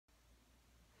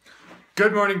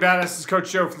Good morning, Badass. This is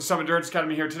Coach Joe from the Summit Endurance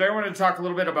Academy here. Today I wanted to talk a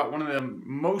little bit about one of the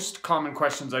most common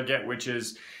questions I get, which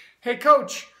is, hey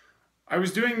Coach, I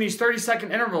was doing these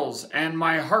 30-second intervals and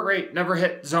my heart rate never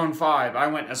hit zone 5. I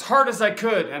went as hard as I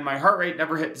could and my heart rate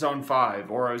never hit zone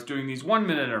 5. Or I was doing these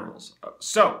 1-minute intervals.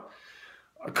 So,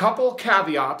 a couple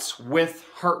caveats with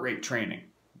heart rate training.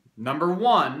 Number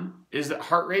one is that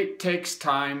heart rate takes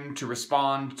time to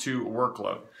respond to a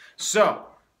workload. So,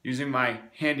 using my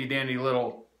handy-dandy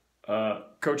little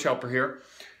coach helper here,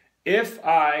 if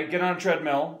I get on a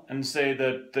treadmill and say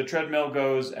that the treadmill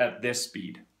goes at this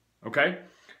speed, okay?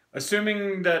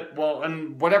 Assuming that, well,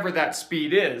 and whatever that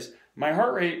speed is, my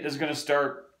heart rate is going to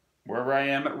start wherever I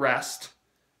am at rest,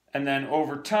 and then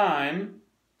over time,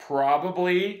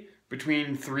 probably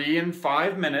between 3 and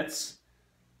 5 minutes,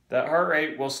 that heart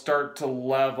rate will start to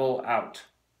level out,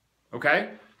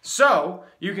 okay? So,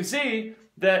 you can see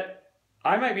that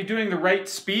I might be doing the right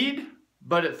speed,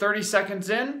 but at 30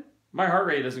 seconds in, my heart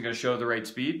rate isn't going to show the right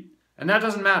speed. And that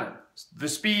doesn't matter. The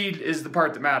speed is the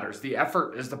part that matters. The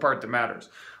effort is the part that matters.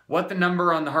 What the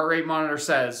number on the heart rate monitor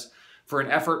says for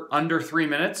an effort under 3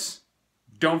 minutes,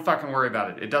 don't fucking worry about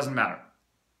it. It doesn't matter.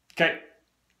 Okay.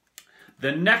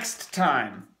 The next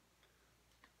time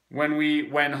when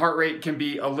heart rate can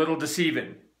be a little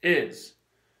deceiving is,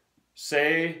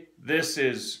 say this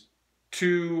is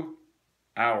 2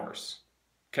 hours.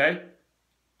 Okay?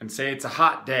 And say it's a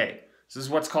hot day. This is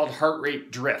what's called heart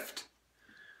rate drift.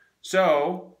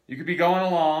 So you could be going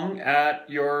along at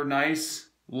your nice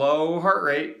low heart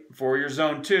rate for your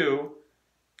zone 2,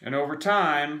 and over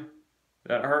time,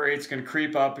 that heart rate's going to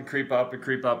creep up and creep up and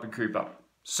creep up and creep up.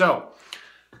 So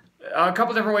a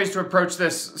couple different ways to approach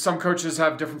this. Some coaches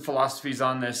have different philosophies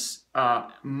on this.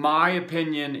 My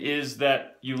opinion is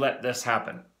that you let this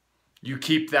happen. You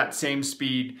keep that same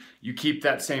speed, you keep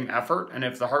that same effort, and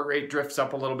if the heart rate drifts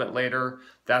up a little bit later,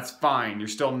 that's fine. You're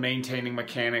still maintaining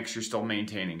mechanics, you're still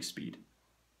maintaining speed.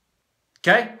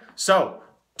 Okay, so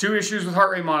 2 issues with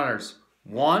heart rate monitors.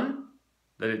 1,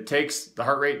 that it takes the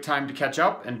heart rate time to catch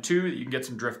up, and 2, that you can get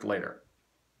some drift later.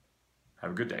 Have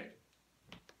a good day.